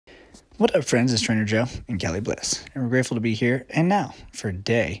What up, friends? It's Trainer Joe and Kelly Bliss, and we're grateful to be here and now for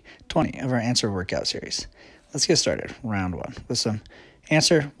day 20 of our answer workout series. Let's get started. Round one with some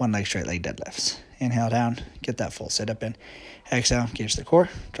answer one leg straight leg deadlifts. Inhale down, get that full sit up in. Exhale, engage the core,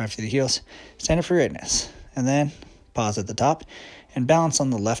 drive through the heels, stand up for greatness, and then pause at the top and balance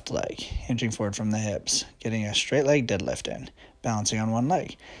on the left leg, hinging forward from the hips, getting a straight leg deadlift in, balancing on one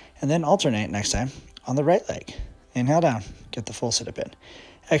leg, and then alternate next time on the right leg. Inhale down, get the full sit up in.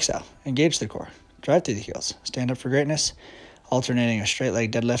 Exhale, engage the core, drive through the heels, stand up for greatness, alternating a straight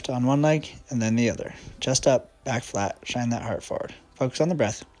leg deadlift on one leg and then the other. Chest up, back flat, shine that heart forward. Focus on the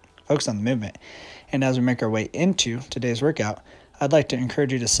breath, focus on the movement. And as we make our way into today's workout, I'd like to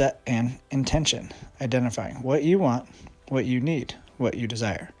encourage you to set an intention, identifying what you want, what you need, what you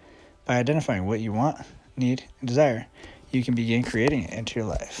desire. By identifying what you want, need, and desire, you can begin creating it into your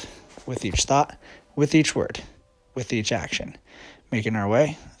life with each thought, with each word, with each action. Making our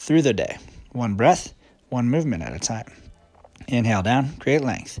way through the day, one breath, one movement at a time. Inhale down, create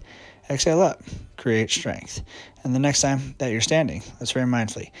length. Exhale up, create strength. And the next time that you're standing, let's very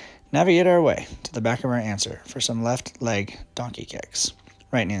mindfully navigate our way to the back of our answer for some left leg donkey kicks.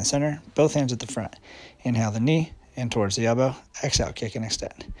 Right knee in the center, both hands at the front. Inhale the knee, in towards the elbow. Exhale, kick and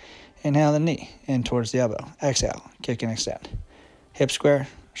extend. Inhale the knee, in towards the elbow. Exhale, kick and extend. Hip square,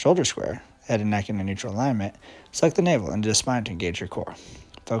 shoulder square, head and neck in a neutral alignment. Suck the navel into the spine to engage your core.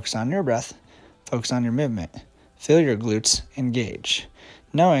 Focus on your breath. Focus on your movement. Feel your glutes engage,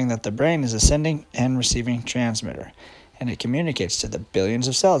 knowing that the brain is a sending and receiving transmitter, and it communicates to the billions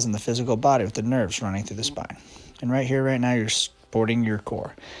of cells in the physical body with the nerves running through the spine. And right here, right now, you're supporting your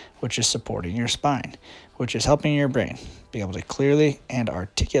core, which is supporting your spine, which is helping your brain be able to clearly and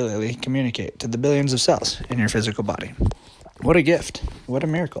articulately communicate to the billions of cells in your physical body. What a gift. What a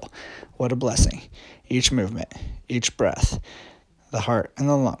miracle. What a blessing. Each movement, each breath, the heart and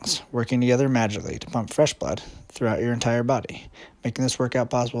the lungs working together magically to pump fresh blood throughout your entire body, making this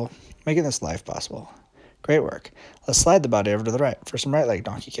workout possible, making this life possible. Great work. Let's slide the body over to the right for some right leg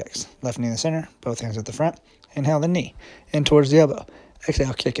donkey kicks. Left knee in the center, both hands at the front. Inhale the knee, in towards the elbow.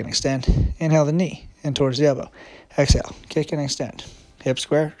 Exhale, kick and extend. Inhale the knee, in towards the elbow. Exhale, kick and extend. Hip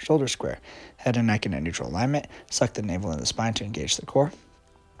square, shoulder square, head and neck in a neutral alignment. Suck the navel into the spine to engage the core.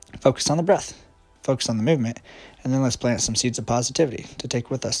 Focus on the breath, focus on the movement, and then let's plant some seeds of positivity to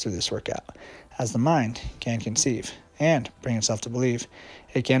take with us through this workout. As the mind can conceive and bring itself to believe,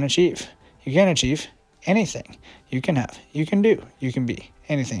 it can achieve. You can achieve anything you can have, you can do, you can be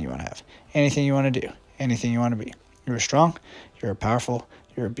anything you want to have, anything you want to do, anything you want to be. You're strong, you're powerful,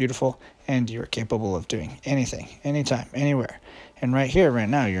 you're beautiful, and you're capable of doing anything, anytime, anywhere. And right here, right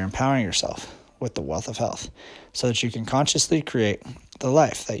now, you're empowering yourself with the wealth of health so that you can consciously create the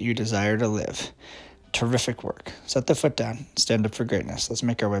life that you desire to live. Terrific work. Set the foot down, stand up for greatness. Let's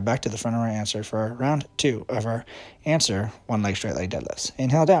make our way back to the front of our answer for our round two of our answer one leg straight leg deadlifts.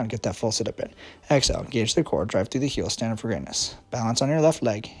 Inhale down, get that full sit up in. Exhale, engage the core, drive through the heels, stand up for greatness. Balance on your left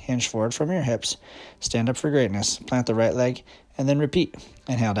leg, hinge forward from your hips, stand up for greatness, plant the right leg, and then repeat.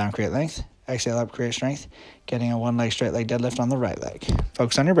 Inhale down, create length. Exhale up, create strength. Getting a one leg straight leg deadlift on the right leg.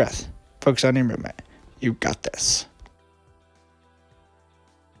 Focus on your breath. Focus on your movement. You got this.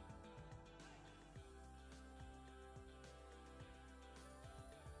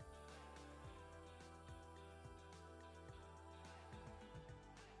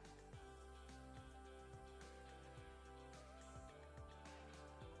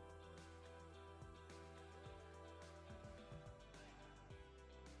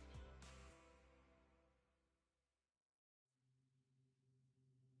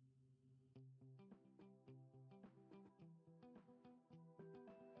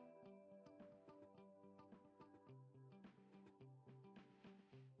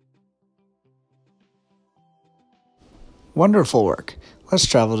 Wonderful work. Let's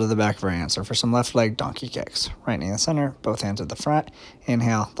travel to the back of our answer for some left leg donkey kicks. Right knee in the center, both hands at the front.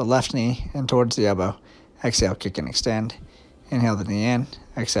 Inhale the left knee in towards the elbow. Exhale, kick and extend. Inhale the knee in.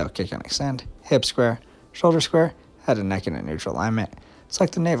 Exhale, kick and extend. Hip square, shoulder square, head and neck in a neutral alignment.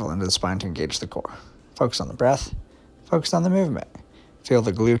 Suck the navel into the spine to engage the core. Focus on the breath. Focus on the movement. Feel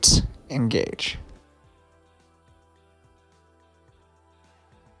the glutes engage.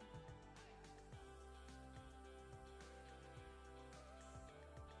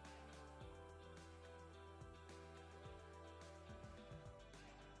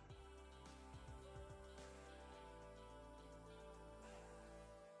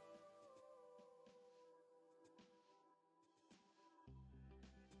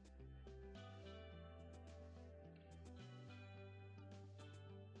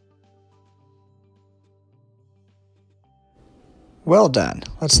 Well done.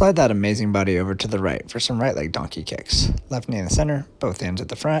 Let's slide that amazing body over to the right for some right leg donkey kicks. Left knee in the center, both hands at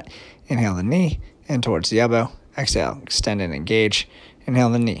the front. Inhale the knee, in towards the elbow. Exhale, extend and engage.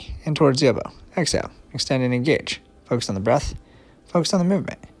 Inhale the knee, in towards the elbow. Exhale, extend and engage. Focus on the breath, focus on the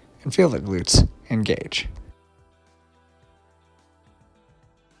movement, and feel the glutes engage.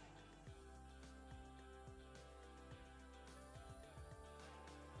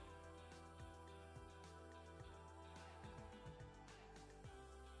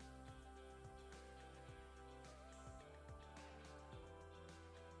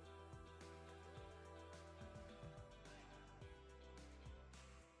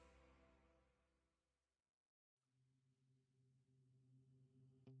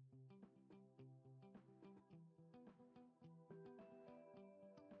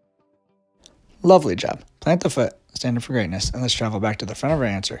 Lovely job. Plant the foot, stand up for greatness, and let's travel back to the front of our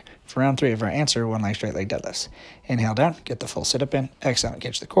answer for round 3 of our answer one leg straight leg deadlifts. Inhale down, get the full sit up in. Exhale,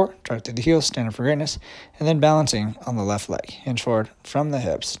 engage the core, drive through the heels, stand up for greatness, and then balancing on the left leg. Hinge forward from the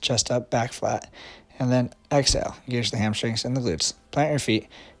hips, chest up, back flat, and then exhale, engage the hamstrings and the glutes. Plant your feet,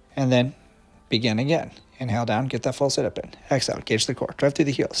 and then begin again. Inhale down, get that full sit up in. Exhale, engage the core, drive through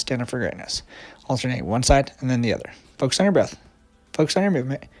the heels, stand up for greatness. Alternate one side and then the other. Focus on your breath, focus on your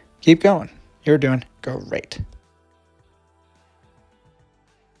movement, keep going. You're doing great.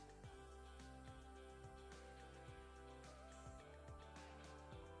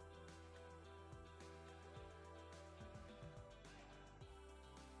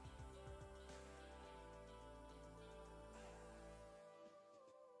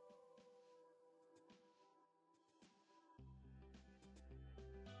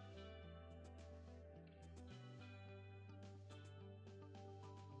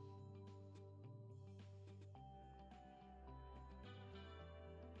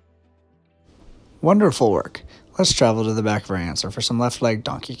 Wonderful work. Let's travel to the back of our answer for some left leg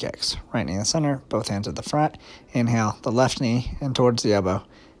donkey kicks. Right knee in the center, both hands at the front. Inhale the left knee in towards the elbow.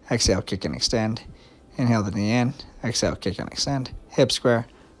 Exhale, kick and extend. Inhale the knee in. Exhale, kick and extend. Hip square,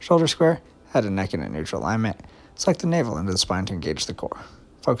 shoulder square, head and neck in a neutral alignment. Select the navel into the spine to engage the core.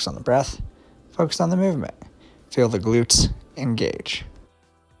 Focus on the breath, focus on the movement. Feel the glutes engage.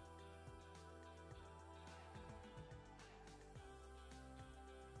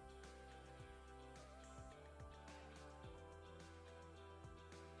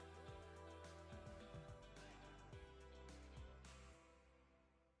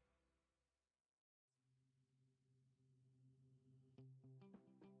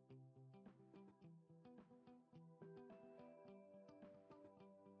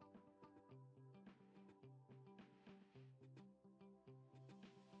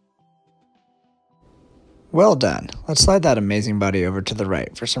 Well done. Let's slide that amazing body over to the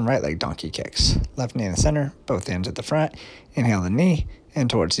right for some right leg donkey kicks. Left knee in the center, both hands at the front. Inhale the knee, in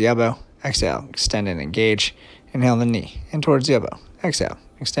towards the elbow. Exhale, extend and engage. Inhale the knee, in towards the elbow. Exhale,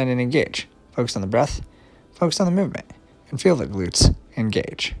 extend and engage. Focus on the breath, focus on the movement, and feel the glutes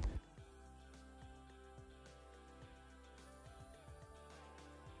engage.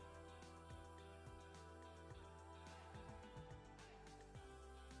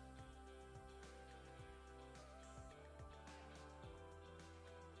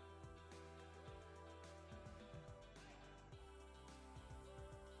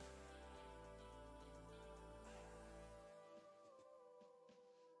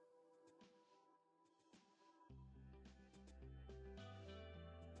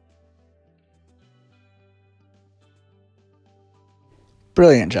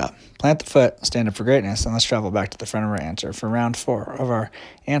 Brilliant job. Plant the foot, stand up for greatness, and let's travel back to the front of our answer for round 4 of our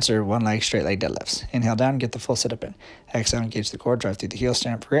answer one leg straight leg deadlifts. Inhale down, get the full sit up in. Exhale, engage the core, drive through the heels,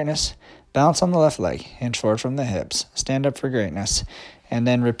 stand up for greatness. Balance on the left leg, hinge forward from the hips, stand up for greatness, and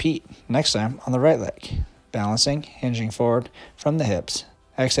then repeat next time on the right leg. Balancing, hinging forward from the hips.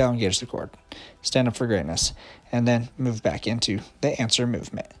 Exhale, engage the core, stand up for greatness, and then move back into the answer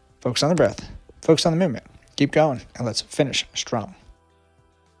movement. Focus on the breath, focus on the movement. Keep going, and let's finish strong.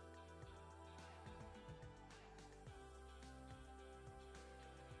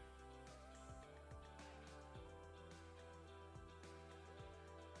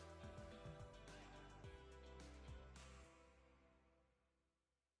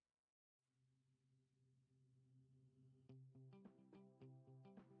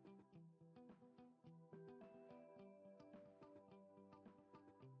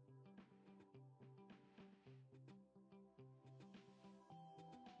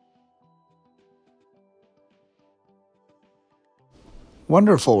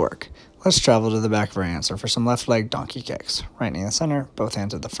 Wonderful work. Let's travel to the back of our answer for some left leg donkey kicks. Right knee in the center, both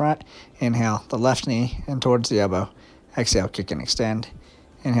hands at the front. Inhale the left knee in towards the elbow. exhale, kick and extend.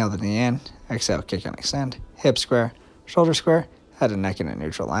 Inhale the knee in, exhale, kick and extend. Hip square, shoulder square, head and neck in a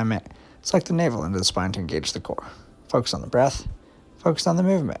neutral alignment. Select the navel into the spine to engage the core. Focus on the breath, focus on the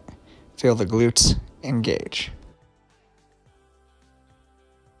movement. Feel the glutes engage.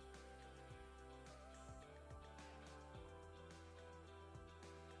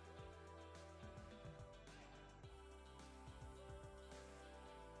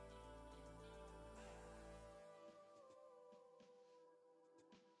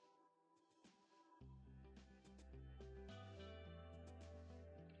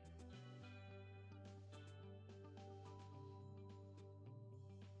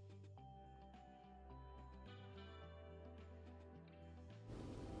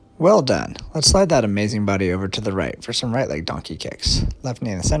 Well done. Let's slide that amazing body over to the right for some right leg donkey kicks. Left knee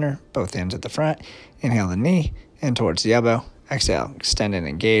in the center, both hands at the front. Inhale the knee in towards the elbow. Exhale, extend and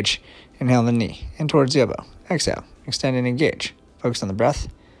engage. Inhale the knee in towards the elbow. Exhale, extend and engage. Focus on the breath,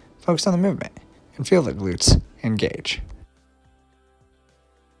 focus on the movement, and feel the glutes engage.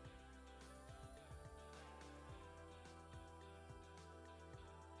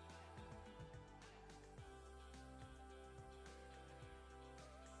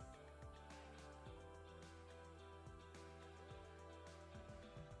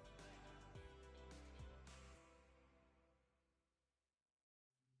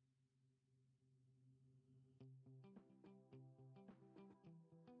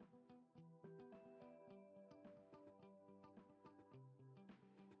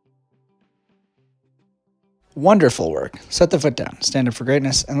 Wonderful work. Set the foot down, stand up for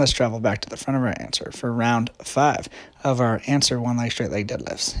greatness, and let's travel back to the front of our answer for round 5 of our answer one leg straight leg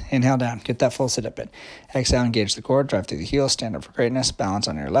deadlifts. Inhale down, get that full sit up in. Exhale, engage the core, drive through the heels, stand up for greatness, balance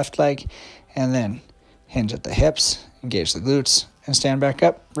on your left leg, and then hinge at the hips, engage the glutes, and stand back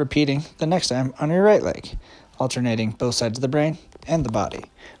up, repeating the next time on your right leg, alternating both sides of the brain and the body,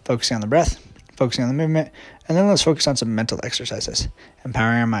 focusing on the breath, focusing on the movement, and then let's focus on some mental exercises,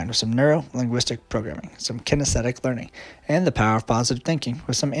 empowering our mind with some neuro-linguistic programming, some kinesthetic learning, and the power of positive thinking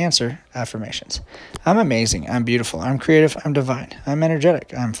with some answer affirmations. I'm amazing, I'm beautiful, I'm creative, I'm divine, I'm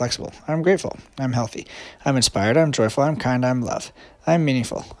energetic, I'm flexible, I'm grateful, I'm healthy, I'm inspired, I'm joyful, I'm kind, I'm love, I'm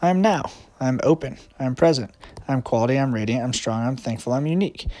meaningful, I'm now, I'm open, I'm present, I'm quality, I'm radiant, I'm strong, I'm thankful, I'm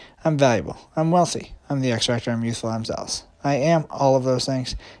unique, I'm valuable, I'm wealthy, I'm the X Factor, I'm youthful, I'm zealous. I am all of those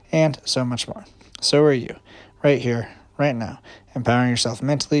things and so much more. So are you, right here, right now, empowering yourself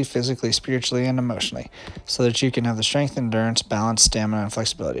mentally, physically, spiritually, and emotionally so that you can have the strength, endurance, balance, stamina, and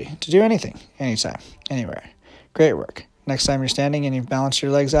flexibility to do anything, anytime, anywhere. Great work. Next time you're standing and you've balanced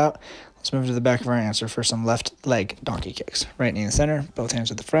your legs out, let's move to the back of our answer for some left leg donkey kicks. Right knee in the center, both hands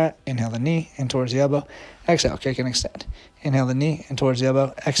at the front. Inhale the knee in towards the elbow. Exhale, kick and extend. Inhale the knee in towards the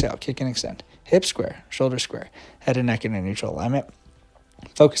elbow. Exhale, kick and extend. Hip square, shoulder square, head and neck in a neutral alignment.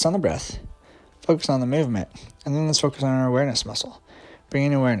 Focus on the breath, focus on the movement, and then let's focus on our awareness muscle.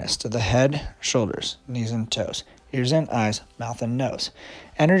 Bringing awareness to the head, shoulders, knees and toes, ears and eyes, mouth and nose.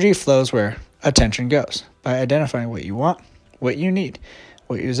 Energy flows where attention goes. By identifying what you want, what you need,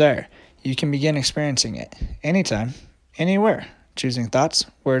 what you desire, you can begin experiencing it anytime, anywhere, choosing thoughts,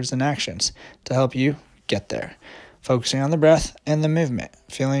 words, and actions to help you get there. Focusing on the breath and the movement,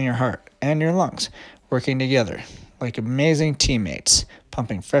 feeling your heart and your lungs working together like amazing teammates,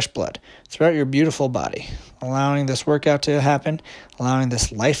 pumping fresh blood throughout your beautiful body, allowing this workout to happen, allowing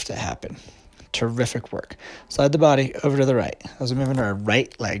this life to happen. Terrific work. Slide the body over to the right as we move into our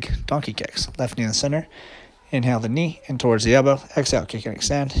right leg donkey kicks. Left knee in the center. Inhale the knee in towards the elbow. Exhale, kick and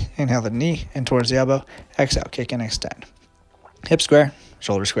extend. Inhale the knee in towards the elbow. Exhale, kick and extend. Hip square,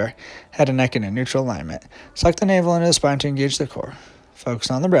 shoulder square, head and neck in a neutral alignment. Suck the navel into the spine to engage the core.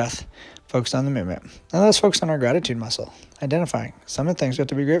 Focus on the breath, focus on the movement. Now let's focus on our gratitude muscle, identifying some of the things we have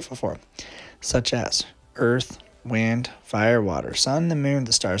to be grateful for, such as earth, wind, fire, water, sun, the moon,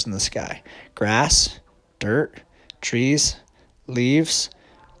 the stars in the sky, grass, dirt, trees, leaves,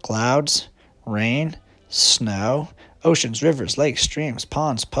 clouds, rain, snow, oceans, rivers, lakes, streams,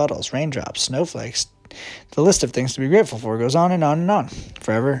 ponds, puddles, raindrops, snowflakes. The list of things to be grateful for goes on and on and on,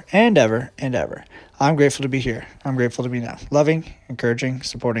 forever and ever and ever. I'm grateful to be here. I'm grateful to be now, loving, encouraging,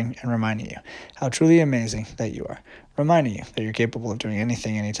 supporting, and reminding you how truly amazing that you are, reminding you that you're capable of doing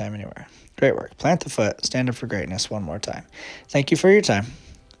anything, anytime, anywhere. Great work. Plant the foot, stand up for greatness one more time. Thank you for your time.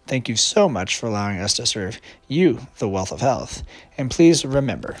 Thank you so much for allowing us to serve you, the wealth of health. And please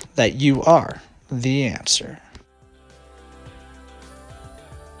remember that you are the answer.